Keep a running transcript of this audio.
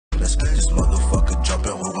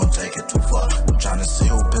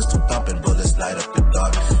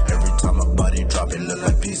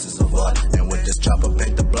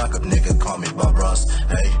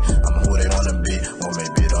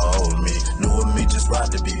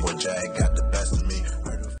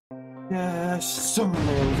So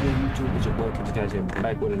man, what's good YouTube? It's your boy Guys here,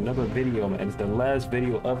 back with another video, man. It's the last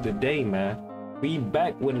video of the day, man. We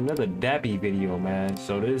back with another Dappy video, man.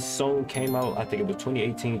 So this song came out, I think it was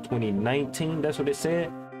 2018, 2019, that's what it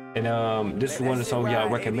said. And this is one of the songs y'all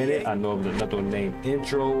recommended. I know it was another one named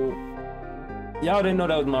Intro. Y'all didn't know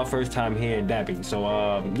that was my first time hearing Dappy. So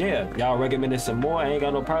yeah, y'all recommended some more. I ain't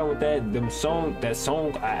got no problem with that. That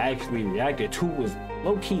song I actually reacted to was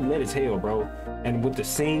low-key lit as hell, bro. And with the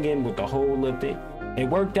singing, with the whole little thing, it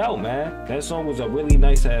worked out, man. That song was a really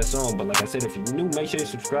nice ass song. But like I said, if you're new, make sure you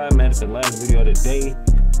subscribe, man. It's the last video of the day.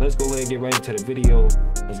 Let's go ahead and get right into the video.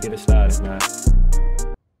 Let's get it started, man.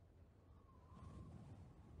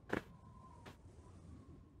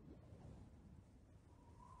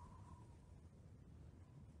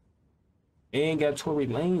 And got Tory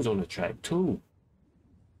Lanez on the track too.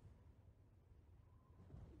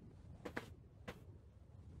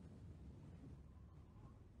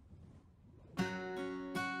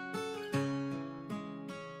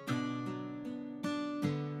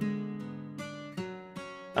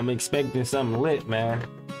 I'm expecting something lit, man.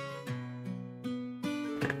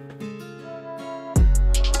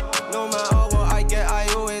 No matter what I get,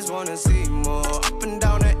 I always wanna see more. Up and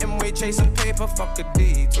down the M-way, chasing paper, fuck a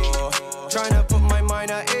detour. Trying to put my mind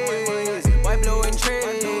at ease, why blowing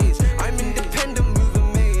trees? I'm independent,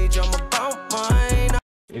 moving major, I'm about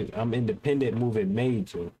mine. I'm independent, moving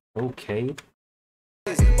major. Okay.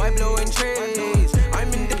 Why blowing trees?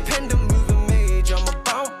 I'm independent, moving major, I'm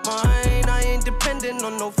about mine. I ain't dependent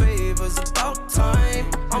on no favors, about time.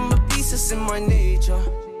 I'm a beast, it's in my nature.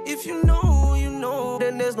 If you know, you know,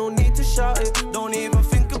 then there's no need to shout it. Don't even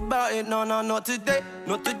think about it, no, no, not today.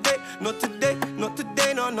 Not today, not today, not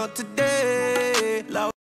today, no, not today.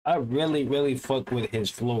 I really fuck with his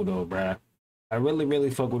flow though, bruh. I really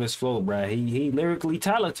fuck with his flow, bruh. He lyrically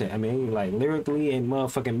talented. I mean, like lyrically and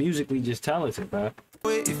motherfucking musically just talented, bruh.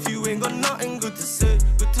 If you ain't got nothing good to say,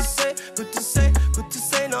 good to say, good to say, good to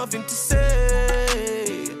say, nothing to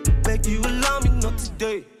say, beg you allow me not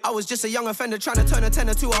today. I was just a young offender trying to turn a 10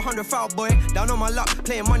 to 100 foul boy. Down on my luck,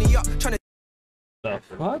 playing money up, trying to. The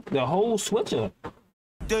fuck? The whole switcher.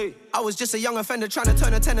 I was just a young offender trying to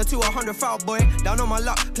turn a 10 to 100 foul boy. Down on my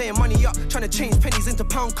luck, playing money up, trying to change pennies into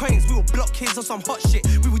pound coins. We were block kids on some hot shit.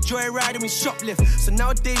 We would joyride and we shoplift. So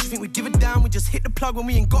nowadays you think we give it down, we just hit the plug when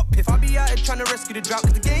we ain't got piff. I be out here trying to rescue the drought,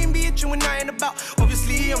 cause the game be itching when I ain't about.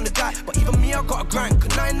 Obviously I'm the guy, but even me I got a grind,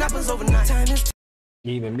 cause nothing happens overnight.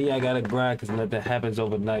 Even me, I gotta grind, cause nothing happens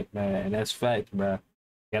overnight, man. And that's fact, bruh.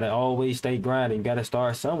 You gotta always stay grinding. You gotta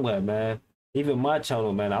start somewhere, man. Even my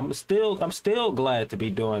channel, man, I'm still glad to be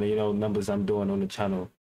doing, you know, numbers I'm doing on the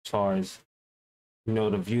channel as far as, you know,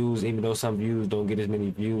 the views, even though some views don't get as many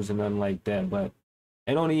views and nothing like that. But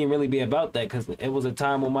it don't even really be about that, because it was a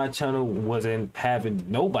time when my channel wasn't having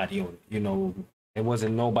nobody on it, you know. It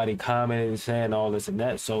wasn't nobody commenting, saying all this and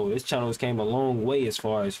that. So this channel has came a long way as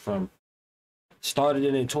far as from started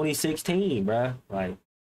it in 2016, bruh. Like,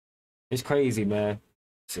 it's crazy, man.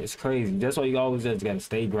 It's crazy. That's why you always just gotta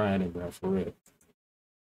stay grinding, bro, for real.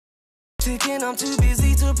 Chicken, I'm too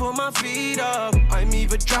busy to put my feet up. I'm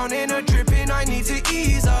either drowning or dripping, I need to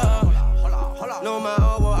ease up. No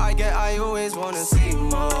matter what I get, I always wanna see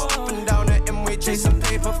more. Up and down the M-way, chasing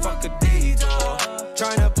paper, fuck a detour.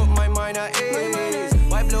 Trying to put my mind at ease,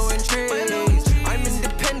 why blowing trees? I'm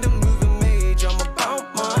independent, moving major, I'm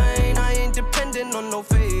about mine. I ain't dependent on no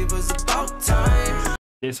favors, about time.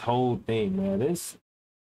 This whole thing, man, this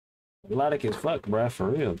melodic as fuck, bruh, for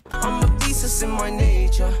real. I'm a beast, it's in my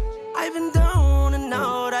nature. I've been down and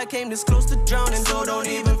out, I came this close to drowning, so don't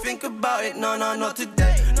even think about it. No, no, not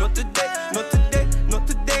today, not today, not today, not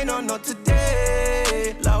today, no, not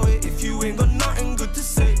today. Allow it if you ain't got nothing good to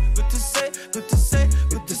say, good to say, good to say,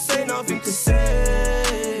 good to say, nothing to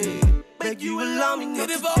say. Beg you allow me not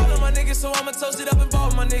to involve all of my niggas, so I'ma toast it up and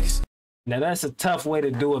involve my niggas. Now that's a tough way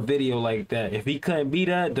to do a video like that. If he couldn't be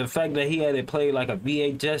that, the fact that he had it play like a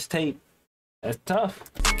VHS tape, that's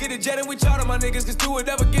tough. Get it jetted, we charter my niggas, cause do it,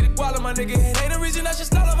 never get it wild on my nigga. It ain't a reason I should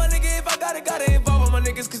stall on my nigga. If I gotta involve on my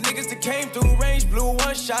niggas, cause niggas that came through range, blew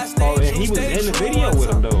one shot, stay oh, and he was in the video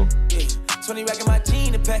with him though. Yeah. 20 rack in my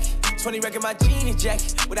jean and pack, 20 rack in my jean and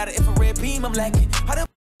jacket. Without an infrared beam, I'm lacking.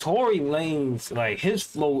 Tory Lanez, like his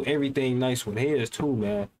flow, everything nice with his too,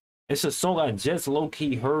 man. It's a song I just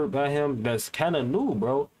low-key heard by him that's kind of new,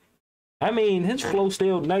 bro. I mean, his flow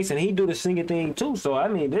still nice, and he do the singing thing too. So I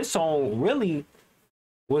mean, this song really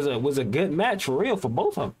was a good match for real for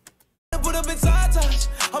both of them. Put up inside touch,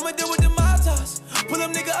 I'ma deal with the mob toss. Pull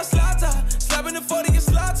up, nigga, a slaughter, slapping the 40 and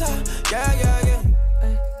slaughter. Yeah.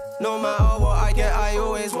 No matter what I get, I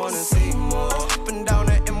always wanna see more. Up and down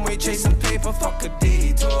the M-way, chasing paper, fuck a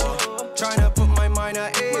detour. Trying to put my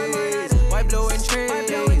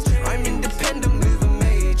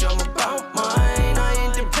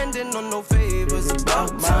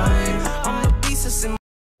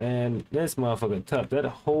Man, this motherfucker tough.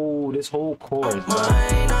 This whole chorus,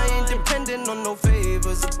 man. I ain't dependent on no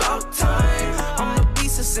favors. About time. I'm a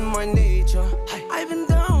beast, it's in my nature. I've been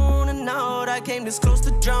down and out. I came this close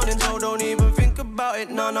to drowning, so don't even think about it.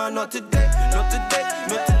 No, not today. Not today.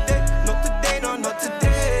 Not today. Not today. No, not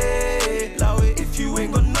today. Allow it if you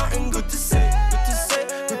ain't got nothing good to say. Good to say.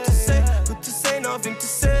 Good to say. Good to say. Nothing to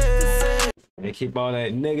say. And keep all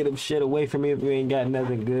that negative shit away from me if you ain't got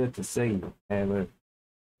nothing good to say. Man, look.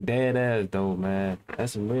 Dead ass though, man.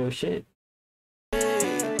 That's some real shit.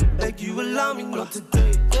 Like you allow me not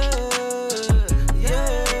today. Yeah.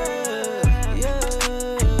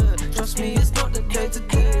 Trust me, it's not the day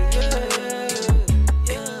today.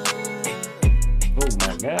 Oh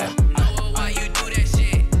my god. Why you do that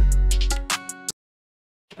shit?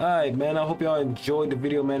 Alright, man. I hope y'all enjoyed the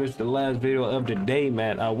video, man. It's the last video of the day,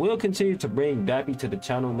 man. I will continue to bring Dappy to the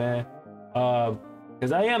channel, man.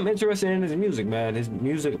 Because I am interested in his music, man. His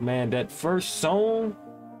music, man, that first song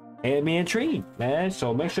had me intrigued, man.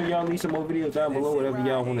 So make sure y'all leave some more videos down below, whatever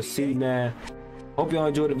y'all want to see, man. Hope y'all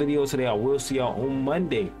enjoyed the video today. I will see y'all on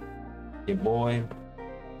Monday. Your boy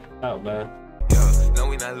out, man. Yeah, no,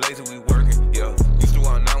 we not lazy, we working. Yeah, used to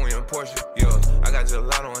walk, now we in Porsche. Yeah, I got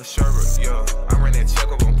gelato and sherbet. Yeah, I ran that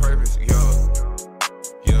check up on purpose. Yeah.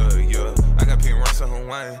 I got pink rice on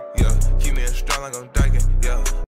Hawaiian. Yeah, keep me in strong like I'm dyking. Yeah.